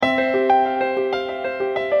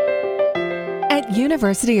At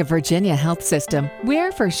University of Virginia Health System,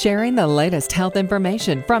 we're for sharing the latest health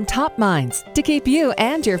information from top minds to keep you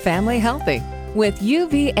and your family healthy. With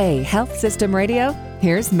UVA Health System Radio,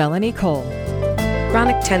 here's Melanie Cole.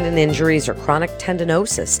 Chronic tendon injuries or chronic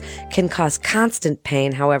tendinosis can cause constant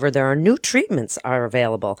pain. However, there are new treatments are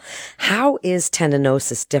available. How is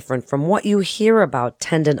tendinosis different from what you hear about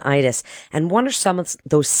tendinitis? And what are some of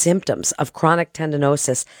those symptoms of chronic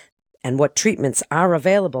tendinosis and what treatments are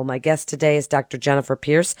available? My guest today is Dr. Jennifer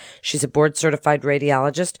Pierce. She's a board-certified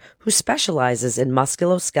radiologist who specializes in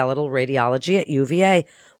musculoskeletal radiology at UVA.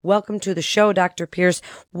 Welcome to the show, Dr. Pierce.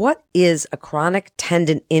 What is a chronic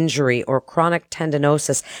tendon injury or chronic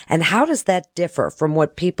tendinosis, and how does that differ from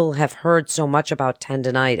what people have heard so much about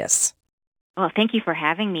tendinitis? Well, thank you for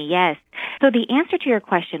having me. Yes. So the answer to your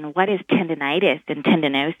question, what is tendinitis and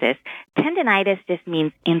tendinosis? Tendinitis just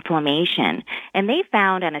means inflammation. And they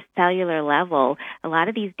found on a cellular level, a lot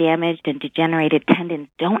of these damaged and degenerated tendons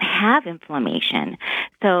don't have inflammation.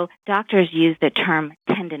 So doctors use the term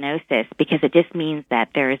tendinosis because it just means that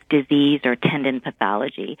there is disease or tendon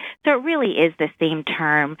pathology. So it really is the same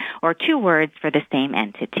term or two words for the same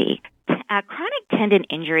entity. Chronic tendon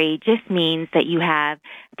injury just means that you have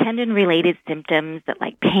tendon-related symptoms that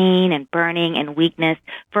like pain and burning and weakness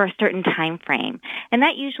for a certain time frame. And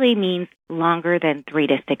that usually means longer than 3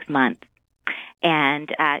 to 6 months. And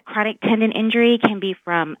chronic tendon injury can be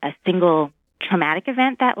from a single traumatic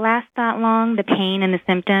event that lasts that long, the pain and the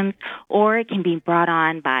symptoms, or it can be brought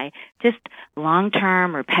on by just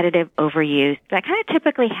long-term repetitive overuse. That kind of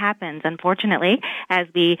typically happens, unfortunately, as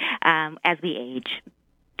we age.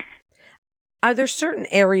 Are there certain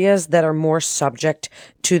areas that are more subject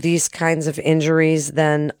to these kinds of injuries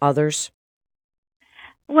than others?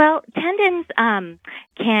 Well, tendons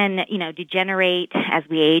can, degenerate as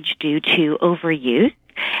we age due to overuse.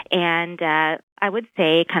 And I would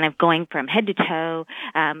say kind of going from head to toe,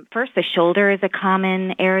 first the shoulder is a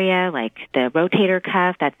common area, like the rotator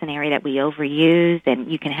cuff. That's an area that we overuse,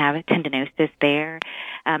 and you can have a tendinosis there.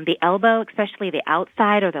 The elbow, especially the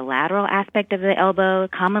outside or the lateral aspect of the elbow,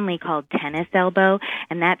 commonly called tennis elbow,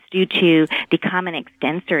 and that's due to the common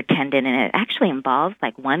extensor tendon, and it actually involves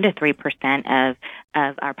like 1 to 3%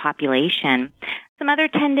 of our population. Some other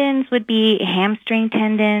tendons would be hamstring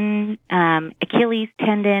tendon, Achilles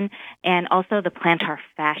tendon, and also the plantar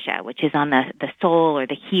fascia, which is on the sole or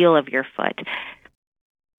the heel of your foot.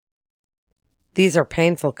 These are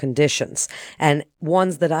painful conditions and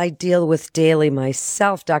ones that I deal with daily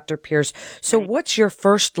myself, Dr. Pierce. So what's your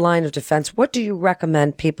first line of defense? What do you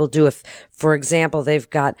recommend people do if, for example, they've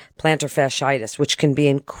got plantar fasciitis, which can be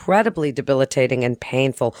incredibly debilitating and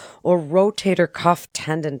painful, or rotator cuff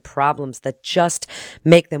tendon problems that just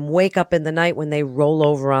make them wake up in the night when they roll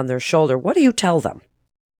over on their shoulder? What do you tell them?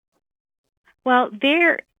 Well,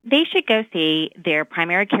 they should go see their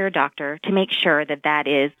primary care doctor to make sure that that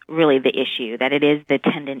is really the issue, that it is the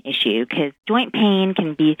tendon issue, because joint pain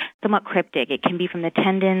can be somewhat cryptic. It can be from the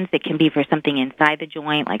tendons. It can be for something inside the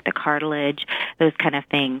joint, like the cartilage, those kind of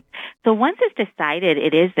things. So once it's decided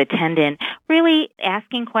it is the tendon, really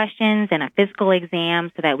asking questions and a physical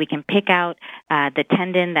exam so that we can pick out the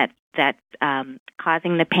tendon that's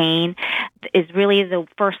causing the pain is really the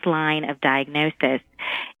first line of diagnosis.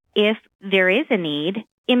 If there is a need,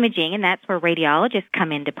 imaging, and that's where radiologists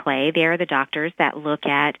come into play. They're the doctors that look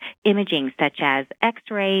at imaging such as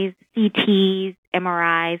X-rays, CTs,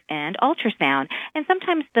 MRIs, and ultrasound. And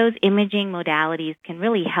sometimes those imaging modalities can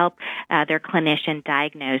really help their clinician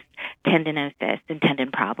diagnose tendinosis and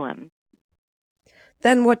tendon problems.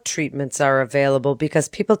 Then what treatments are available? Because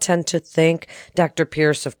people tend to think, Dr.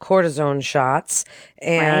 Pierce, of cortisone shots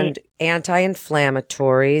and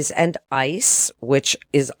anti-inflammatories and ice, which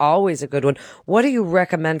is always a good one. What do you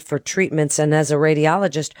recommend for treatments? And as a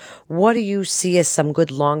radiologist, what do you see as some good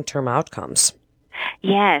long-term outcomes?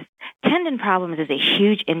 Yes. Tendon problems is a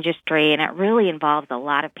huge industry, and it really involves a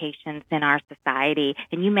lot of patients in our society.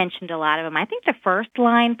 And you mentioned a lot of them. I think the first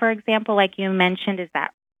line, for example, like you mentioned, is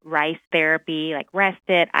that RICE therapy, like rest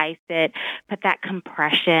it, ice it, put that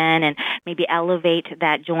compression and maybe elevate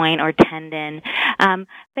that joint or tendon.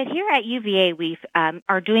 But here at UVA, we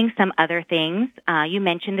are doing some other things. You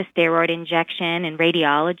mentioned the steroid injection. In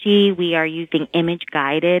radiology, we are using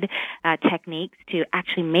image-guided techniques to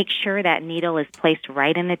actually make sure that needle is placed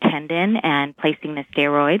right in the tendon and placing the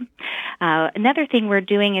steroid. Another thing we're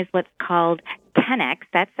doing is what's called Tenex,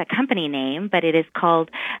 that's a company name, but it is called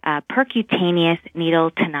percutaneous needle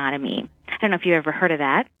tenotomy. I don't know if you've ever heard of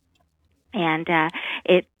that. And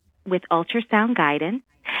with ultrasound guidance.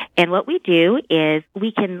 And what we do is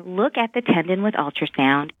we can look at the tendon with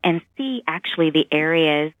ultrasound and see actually the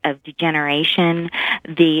areas of degeneration,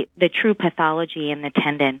 the true pathology in the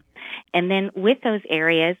tendon. And then with those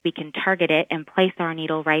areas, we can target it and place our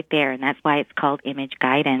needle right there. And that's why it's called image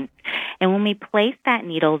guidance. And when we place that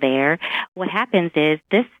needle there, what happens is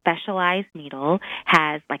this specialized needle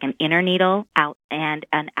has like an inner needle out and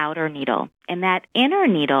an outer needle. And that inner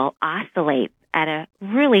needle oscillates at a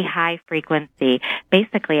really high frequency,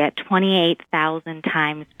 basically at 28,000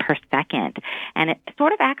 times per second. And it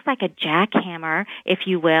sort of acts like a jackhammer, if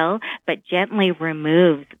you will, but gently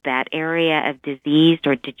removes that area of diseased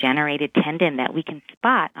or degenerated tendon that we can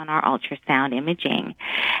spot on our ultrasound imaging.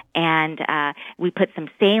 And we put some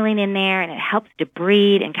saline in there, and it helps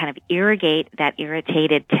debride and kind of irrigate that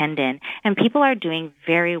irritated tendon. And people are doing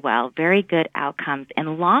very well, very good outcomes.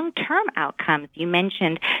 And long-term outcomes, you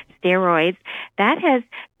mentioned steroids. That has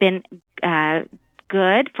been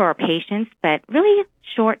good for our patients, but really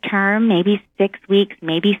short term, maybe 6 weeks,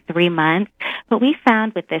 maybe 3 months. But we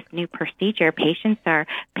found with this new procedure, patients are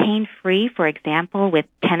pain-free, for example, with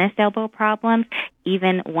tennis elbow problems,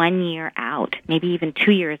 even 1 year out, maybe even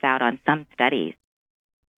 2 years out on some studies.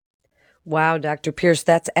 Wow, Dr. Pierce,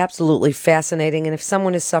 that's absolutely fascinating. And if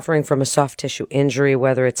someone is suffering from a soft tissue injury,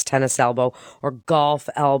 whether it's tennis elbow or golf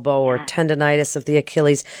elbow or tendonitis of the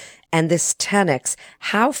Achilles, and this Tenex,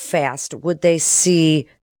 how fast would they see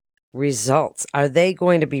results? Are they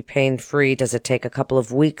going to be pain-free? Does it take a couple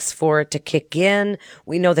of weeks for it to kick in?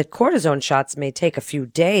 We know that cortisone shots may take a few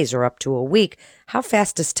days or up to a week. How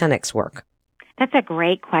fast does Tenex work? That's a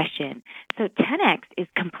great question. So Tenex is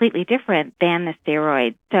completely different than the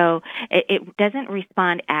steroids. So it doesn't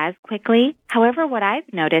respond as quickly. However, what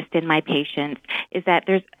I've noticed in my patients is that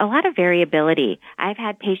there's a lot of variability. I've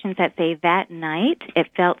had patients that say that night it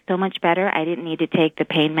felt so much better, I didn't need to take the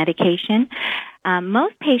pain medication.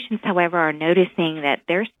 Most patients, however, are noticing that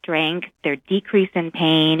their strength, their decrease in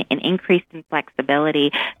pain, and increase in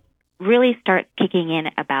flexibility really starts kicking in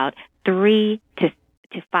about 3 to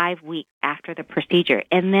 5 weeks after the procedure,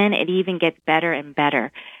 and then it even gets better and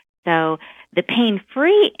better. So the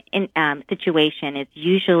pain-free situation is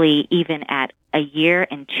usually even at a year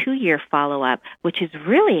and 2 year follow-up, which is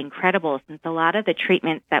really incredible since a lot of the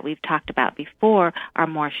treatments that we've talked about before are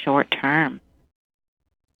more short-term.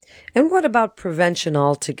 And what about prevention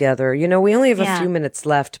altogether? You know, we only have a few minutes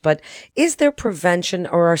left, but is there prevention,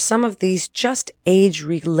 or are some of these just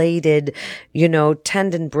age-related,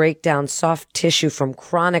 tendon breakdown, soft tissue from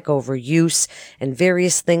chronic overuse and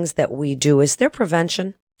various things that we do? Is there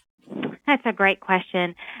prevention? That's a great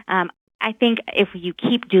question. I think if you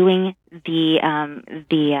keep doing the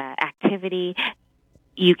activity,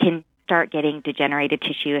 you can start getting degenerated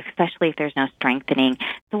tissue, especially if there's no strengthening.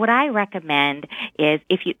 So what I recommend is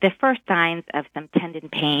the first signs of some tendon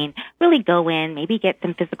pain, really go in, maybe get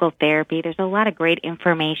some physical therapy. There's a lot of great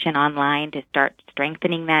information online to start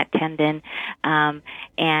strengthening that tendon and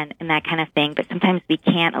that kind of thing. But sometimes we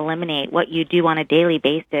can't eliminate what you do on a daily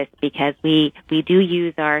basis because we do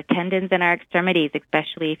use our tendons and our extremities,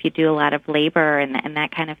 especially if you do a lot of labor and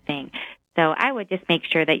that kind of thing. So I would just make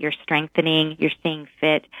sure that you're strengthening, you're staying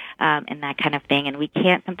fit, and that kind of thing. And we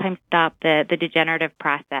can't sometimes stop the degenerative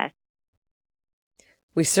process.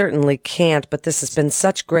 We certainly can't, but this has been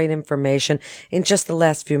such great information. In just the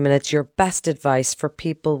last few minutes, your best advice for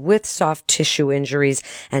people with soft tissue injuries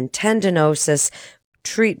and tendinosis,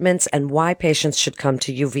 treatments, and why patients should come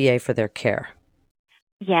to UVA for their care.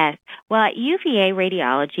 Yes. Well, at UVA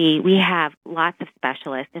Radiology, we have lots of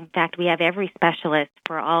specialists. In fact, we have every specialist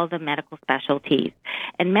for all the medical specialties.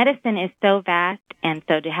 And medicine is so vast, and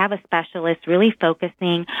so to have a specialist really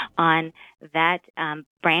focusing on that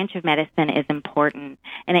branch of medicine is important.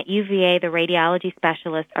 And at UVA, the radiology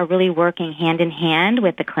specialists are really working hand in hand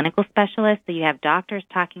with the clinical specialists, so you have doctors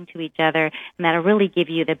talking to each other, and that'll really give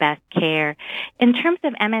you the best care. In terms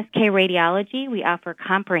of MSK radiology, we offer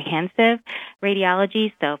comprehensive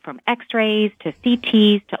radiology, so from x-rays to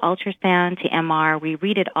CTs to ultrasound to MR, we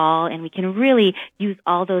read it all, and we can really use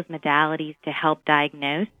all those modalities to help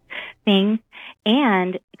diagnose things.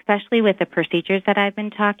 And especially with the procedures that I've been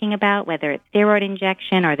talking about, whether it's steroid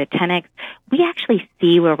injection or the Tenex, we actually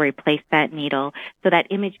see where we place that needle. So that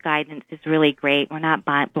image guidance is really great. We're not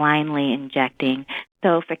blindly injecting.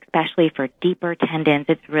 So especially for deeper tendons,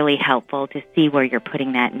 it's really helpful to see where you're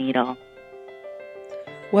putting that needle.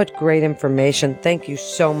 What great information. Thank you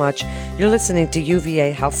so much. You're listening to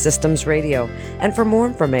UVA Health Systems Radio. And for more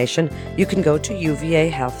information, you can go to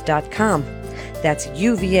uvahealth.com. That's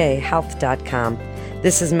uvahealth.com.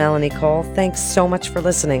 This is Melanie Cole. Thanks so much for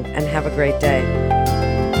listening, and have a great day.